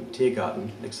Berlin,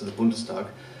 Tiergarten, next to the Bundestag,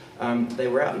 they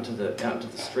were out into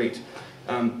the street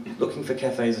looking for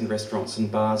cafes and restaurants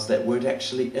and bars that weren't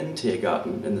actually in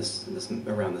Tiergarten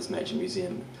around this major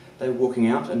museum. They were walking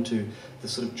out into the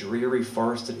sort of dreary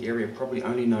forested area, probably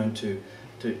only known to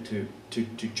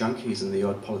junkies and the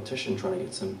odd politician trying to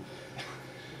get some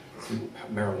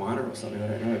marijuana or something. I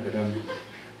don't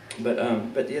know,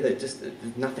 but yeah, there's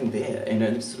nothing there, and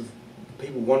it's sort of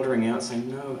people wandering out saying,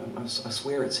 "No, I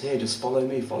swear it's here. Just follow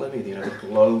me, follow me." You know, the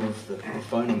glow of the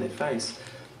phone on their face.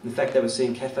 In fact, they were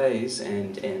seeing cafes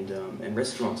and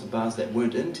restaurants and bars that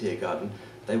weren't in Tiergarten.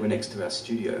 They were next to our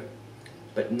studio,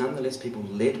 but nonetheless, people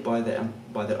led by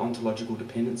that ontological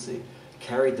dependency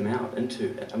carried them out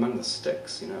among the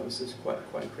sticks. You know, it was just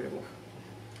quite incredible.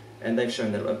 And they've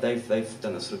shown that they've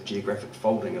done this sort of geographic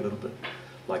folding a little bit,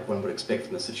 like one would expect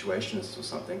from the Situationists or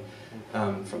something,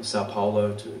 from Sao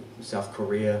Paulo to South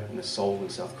Korea, Seoul in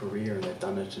South Korea, and they've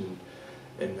done it you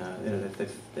know,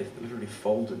 they've literally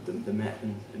folded the map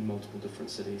in multiple different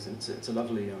cities, and it's a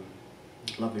lovely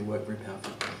work, very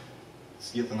powerful.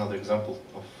 It's yet another example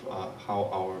of how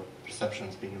our perception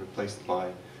is being replaced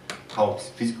by, how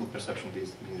physical perception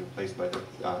is being replaced by the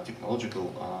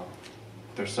technological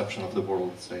perception of the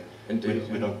world. Say, indeed,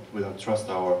 we don't trust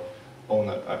our own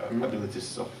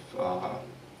abilities of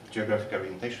geographic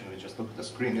orientation. We just look at the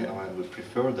screen, you know, and we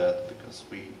prefer that because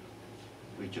we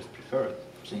just prefer it.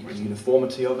 The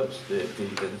uniformity of it, the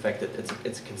fact that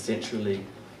it's consensually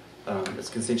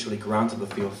granted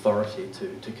with the authority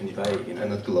to convey, you know,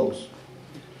 and it glows.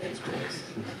 And it glows.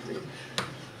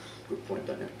 Good point,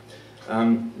 don't you?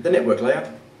 The network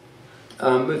layer.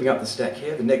 Moving up the stack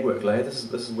here, the network layer.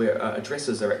 This is where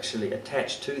addresses are actually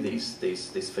attached to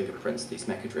these fingerprints, these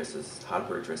MAC addresses,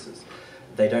 hardware addresses.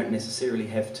 They don't necessarily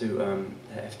have to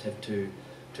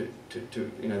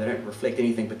you know, they don't reflect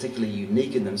anything particularly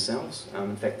unique in themselves.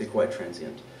 In fact, they're quite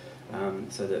transient.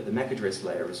 So the MAC address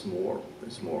layer is more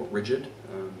rigid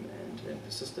and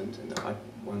persistent, and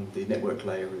the network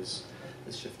layer is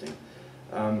shifting.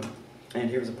 And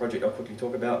here is a project I'll quickly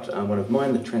talk about. One of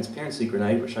mine, the transparency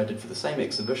grenade, which I did for the same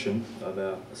exhibition of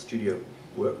our studio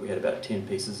work. We had about 10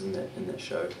 pieces in that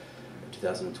show in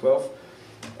 2012,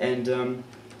 and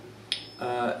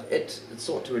it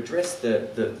sought to address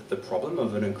the problem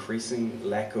of an increasing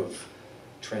lack of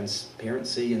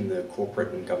transparency in the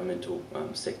corporate and governmental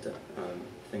sector.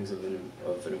 Things of an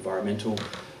environmental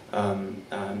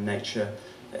nature,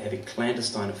 having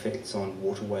clandestine effects on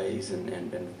waterways and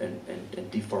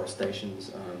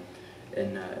deforestations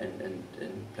in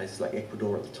places like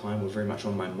Ecuador at the time were very much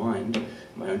on my mind. In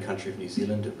my own country of New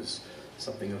Zealand, it was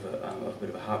something of a bit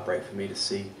of a heartbreak for me to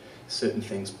see certain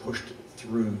things pushed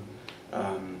through,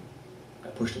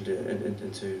 pushed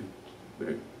into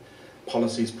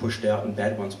policies pushed out and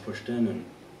bad ones pushed in, and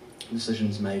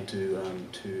decisions made to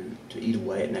eat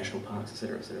away at national parks,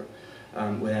 etc.,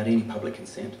 without any public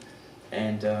consent.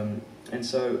 And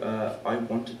so I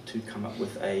wanted to come up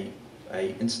with a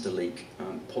insta-leak,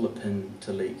 pull a pin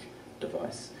to leak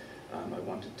device. I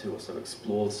wanted to also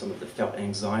explore some of the felt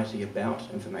anxiety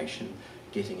about information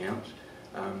getting out,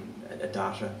 a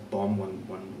data bomb,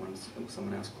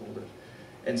 someone else called it.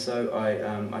 And so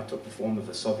I took the form of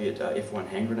a Soviet F1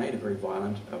 hand grenade, a very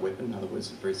violent weapon, in other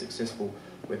words, a very successful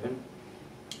weapon,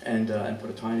 and put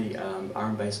a tiny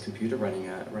ARM-based computer running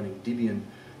Debian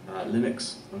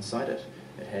Linux inside it.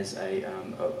 It has a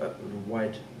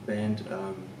wide-band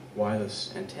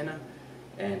wireless antenna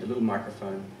and a little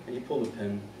microphone, and you pull the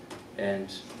pin, and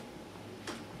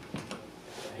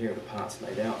here are the parts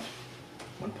laid out.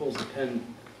 One pulls the pin,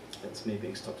 that's me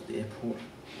being stopped at the airport.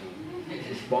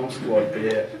 Bomb squad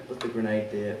there, with the grenade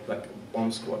there, like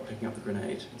bomb squad picking up the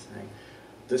grenade and saying,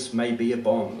 this may be a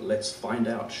bomb, let's find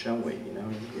out, shall we? You know,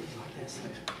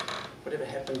 whatever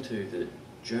happened to the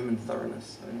German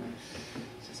thoroughness? I don't know,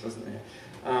 it just wasn't there.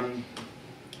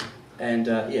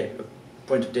 Yeah,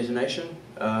 point of detonation,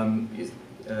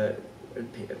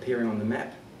 appearing on the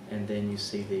map, and then you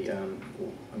see the, I'm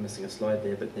missing a slide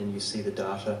there, but then you see the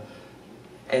data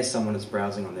as someone is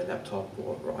browsing on their laptop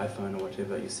or iPhone or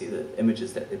whatever. You see the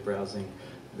images that they're browsing,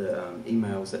 the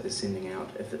emails that they're sending out,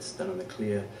 if it's done on the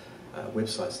clear,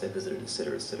 websites they visited,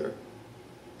 etc., etc.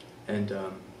 And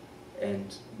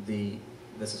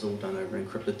this is all done over an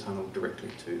encrypted tunnel directly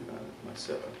to my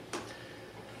server.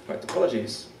 Right,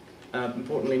 topologies.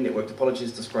 Importantly, network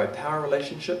topologies describe power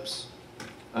relationships.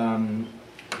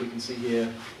 We can see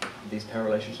here these power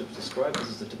relationships described. This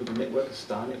is a typical network, a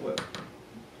star network.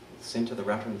 The center, the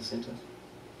router in the center.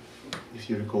 If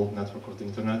you recall network of the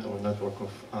internet or network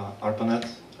of ARPANET,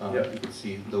 Yep. you could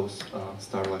see those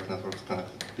star-like networks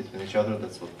connected between each other.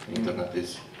 That's what the internet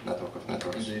is, network of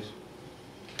networks. Indeed.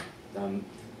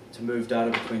 To move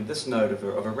data between this node of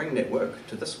a ring network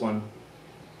to this one,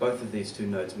 both of these two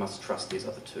nodes must trust these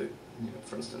other two,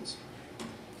 for instance.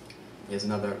 Here's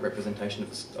another representation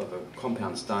of a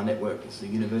compound star network. This is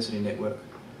a university network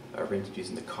rented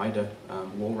using the Kaida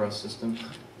walrus system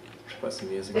quite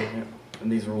some years ago. Yeah.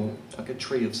 And these are all like a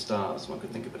tree of stars, one could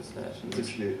think of it as that. And It's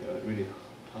actually a really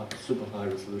super high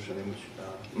resolution image.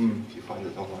 If you find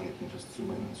it online, you can just zoom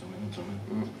in and zoom in and zoom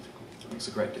in. It's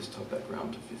a great desktop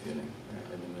background if you're feeling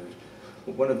in the mood.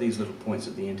 Well, one of these little points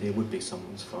at the end here would be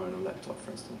someone's phone or laptop,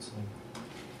 for instance.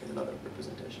 Here's another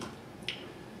representation.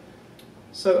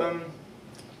 So,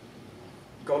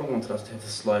 Golan wanted us to have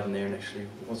this slide in there, and actually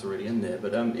it was already in there.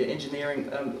 But engineering,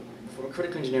 from a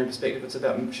critical engineering perspective, it's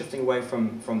about shifting away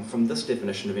from this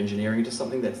definition of engineering to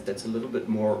something that's a little bit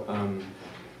more.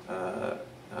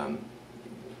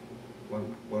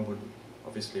 One would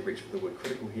obviously reach for the word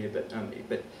critical here,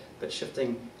 but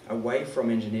shifting away from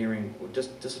engineering, or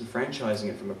just disenfranchising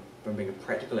it from being a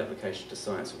practical application to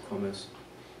science or commerce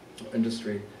or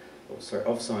industry, or sorry,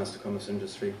 of science to commerce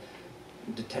industry,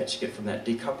 detaching it from that,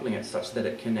 decoupling it such that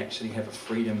it can actually have a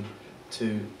freedom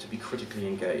to be critically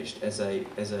engaged as a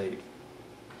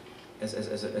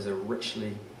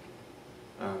richly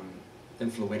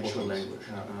influential language,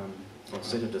 or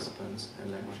set of disciplines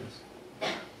and languages.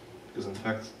 Because in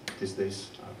fact, these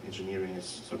days, engineering is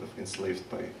sort of enslaved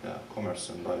by commerce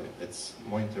and by its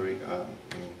monetary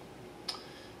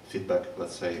feedback,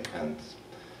 let's say, and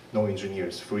no engineer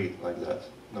is free like that.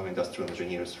 No industrial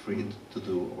engineer is free to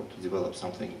do or to develop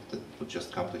something that would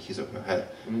just come to his or her head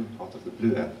out of the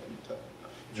blue. And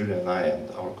Julian and I and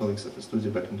our colleagues at the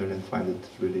studio back in Berlin find it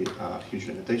really a huge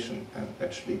limitation and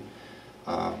actually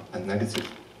a negative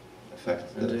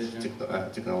effect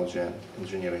that technology and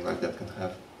engineering like that can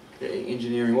have.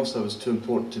 Engineering also is too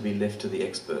important to be left to the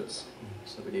experts.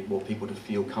 So we need more people to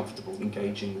feel comfortable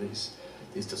engaging these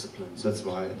disciplines. That's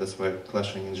why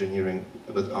clashing engineering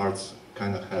with arts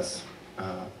kind of has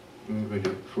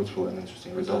really fruitful and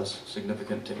interesting results.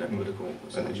 Significant techno-political.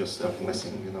 And they just start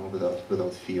messing,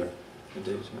 without fear.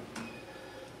 Indeed.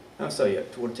 Yeah. So yeah,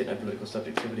 toward techno-political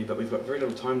subjectivity, but we've got very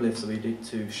little time left, so we need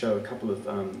to show a couple of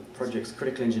projects.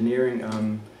 Critical engineering,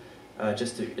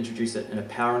 just to introduce it in a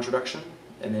power introduction,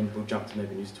 and then we'll jump to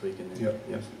maybe Newsweek and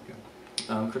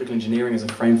then critical engineering is a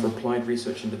frame for applied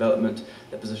research and development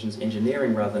that positions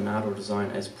engineering rather than art or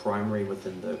design as primary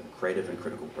within the creative and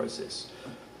critical process.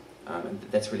 And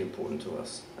that's really important to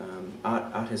us.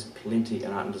 Art has plenty,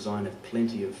 and art and design have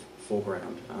plenty of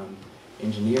foreground.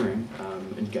 Engineering,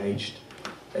 engaged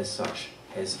as such,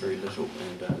 has very little,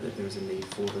 and there is a need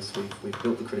for this. We've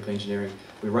built the critical engineering,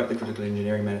 we wrote the critical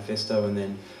engineering manifesto, and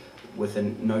then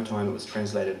within no time it was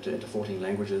translated into 14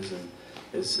 languages and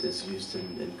is used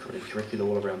in curricula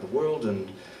all around the world, and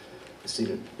you see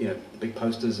the big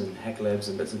posters and hack labs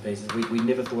and bits and pieces. We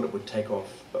never thought it would take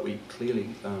off, but we clearly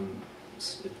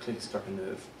it clearly struck a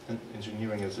nerve. And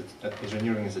engineering is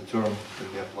a term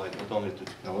that we apply not only to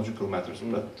technological matters,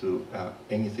 but to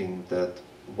anything that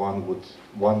one would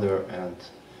wonder and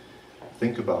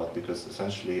think about, because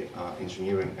essentially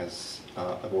engineering, as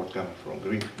a word coming from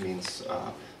Greek, means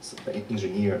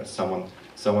engineer, someone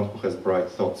who has bright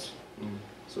thoughts.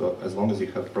 So as long as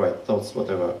you have bright thoughts,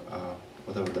 whatever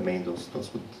domain those thoughts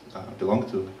would belong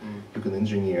to, you can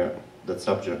engineer that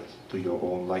subject to your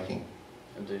own liking.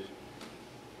 Indeed.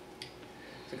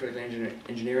 So critical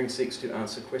engineering seeks to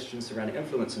answer questions surrounding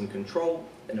influence and control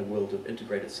in a world of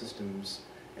integrated systems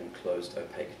and closed,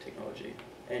 opaque technology.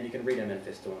 and you can read our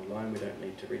manifesto online. We don't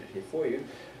need to read it here for you.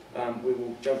 We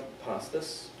will jump past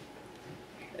this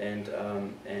and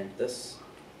this,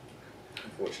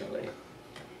 unfortunately,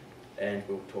 and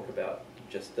we'll talk about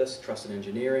just this, trust in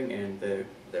engineering, and the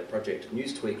project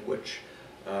NewsTweak, which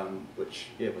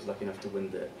was lucky enough to win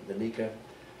the Nika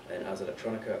and Ars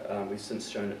Electronica. We've since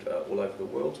shown it all over the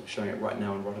world. We're showing it right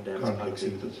now in Rotterdam as part of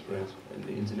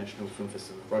the International Film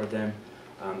Festival of Rotterdam,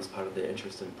 as part of their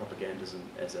interest in propagandism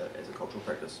as a cultural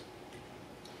practice.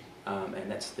 And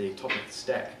that's the top of the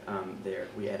stack. There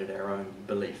we added our own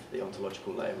belief, the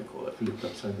ontological layer we call it. Flipped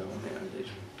upside down. Yeah, indeed.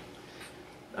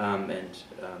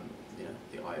 You know,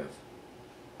 the eye of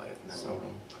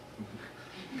Sauron.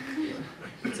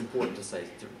 It's important to say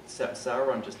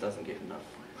Sauron just doesn't get enough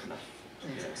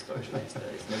exposure these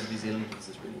days. Maybe New Zealand, this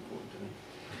is really important to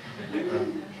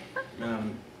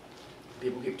me.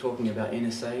 People keep talking about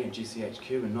NSA and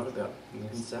GCHQ and not about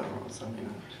Sauron. You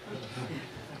know.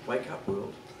 Wake up,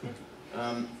 world.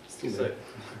 Yeah,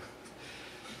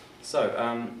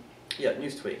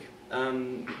 NewsTweak.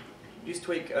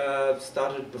 NewsTweak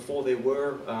started before there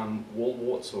were wall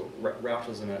warts or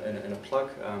routers in a plug.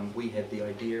 We had the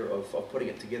idea of putting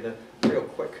it together real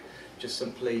quick, just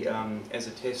simply as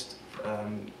a test.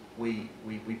 We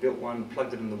built one,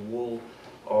 plugged it in the wall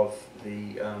of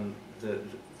the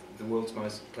world's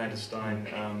most clandestine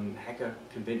hacker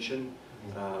convention,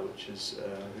 which is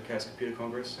the Chaos Computer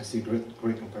Congress. I see a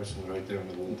great comparison right there on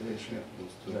the wall.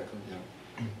 Exactly. Yeah.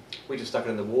 We just stuck it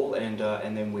in the wall, and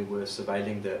then we were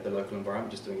surveilling the local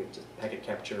environment, just doing packet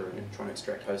capture and trying to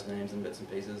extract host names and bits and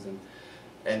pieces, and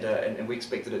we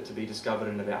expected it to be discovered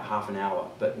in about half an hour,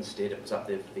 but instead it was up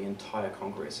there for the entire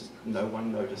Congress. No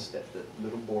one noticed that the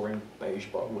little boring beige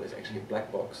box was actually a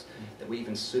black box that we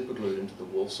even super glued into the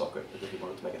wall socket because we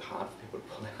wanted to make it hard for people to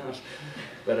pull out.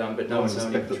 But no one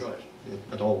suspected tried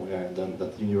at all. Yeah, and then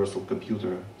that universal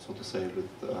computer, so to say, with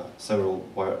several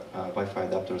Wi-Fi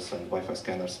adapters and Wi-Fi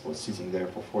scanners was sitting there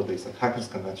for 4 days at Hackers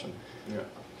Convention. Yeah.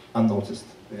 Unnoticed,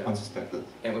 unsuspected.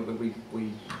 And we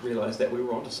realised that we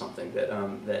were onto something,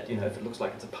 that you know, if it looks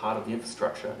like it's a part of the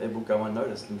infrastructure, it will go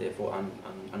unnoticed and therefore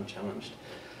unchallenged.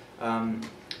 And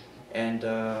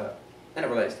it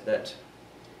relates to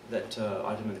that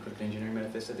item in the Critical Engineering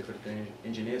Manifesto. The critical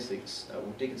engineer seeks or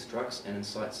deconstructs and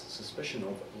incites suspicion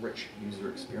of rich user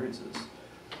experiences.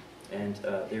 And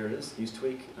there it is,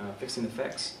 NewsTweak, fixing the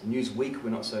facts. Newsweek, we're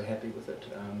not so happy with it,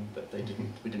 but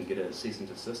we didn't get a cease and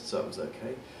desist, so it was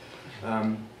okay.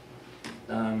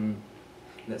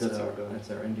 That's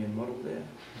our Indian model there.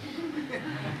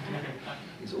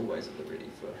 He's always at the ready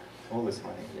for... Always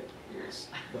smiling. Yeah, yes.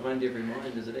 Behind every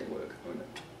mind is a network, isn't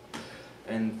it?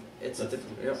 And it's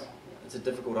a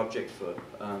difficult object for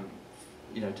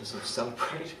you know, to sort of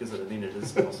celebrate, because I mean it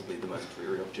is possibly the most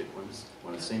dreary object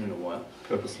one has seen in a while.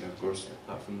 Purposely, of course.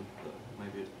 Apart from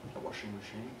maybe a washing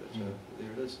machine, but there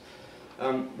it is.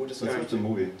 We'll just go into the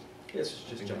movie. Yes,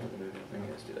 just jump into the movie. I think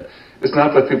let's do that. It's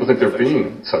not that people think they're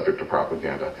being subject to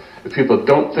propaganda. If people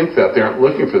don't think that, they aren't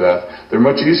looking for that, they're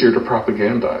much easier to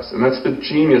propagandize. And that's the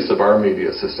genius of our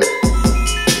media system.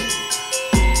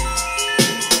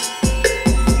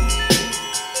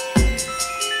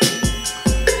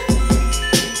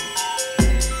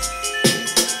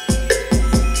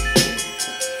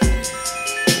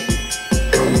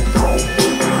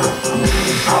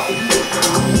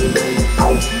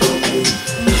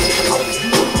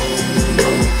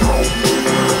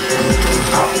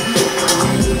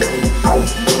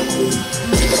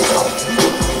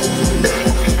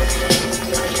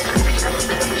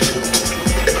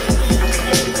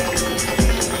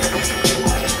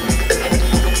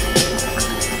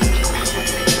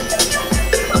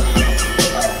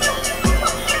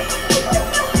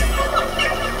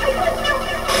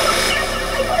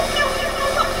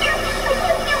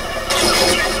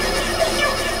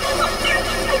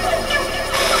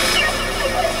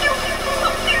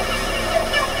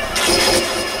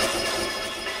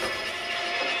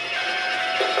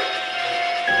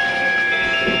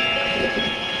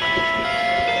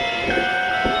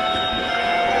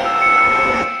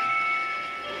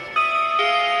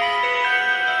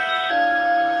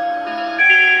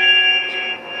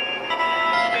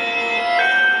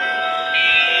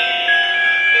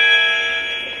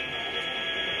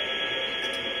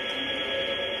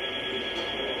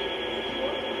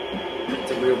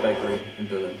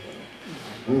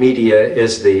 Media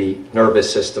is the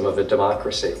nervous system of a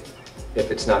democracy. If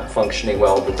it's not functioning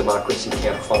well, the democracy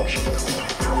can't function.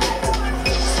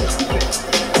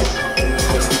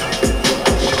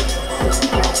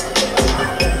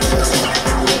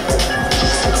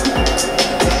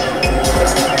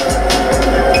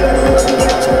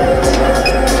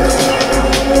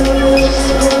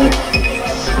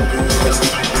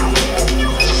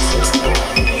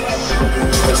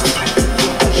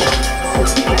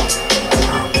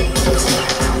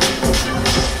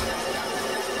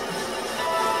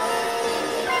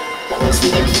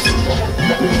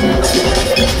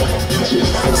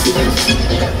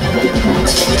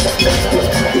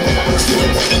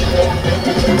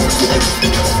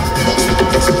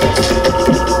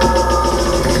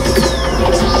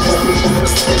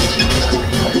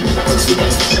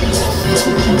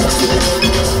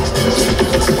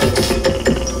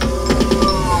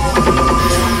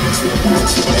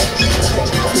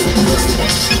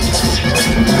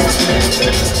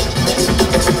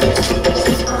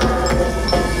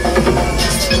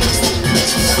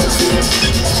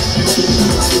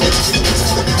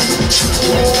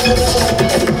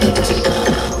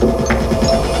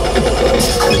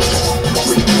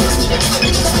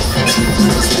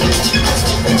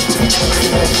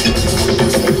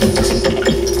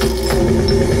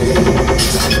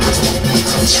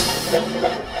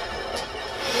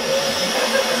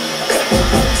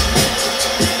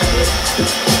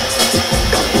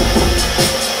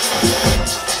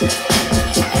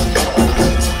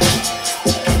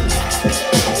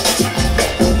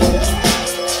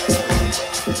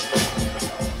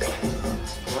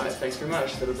 Thanks very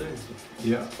much. That'll do.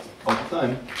 Yeah, all the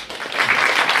time.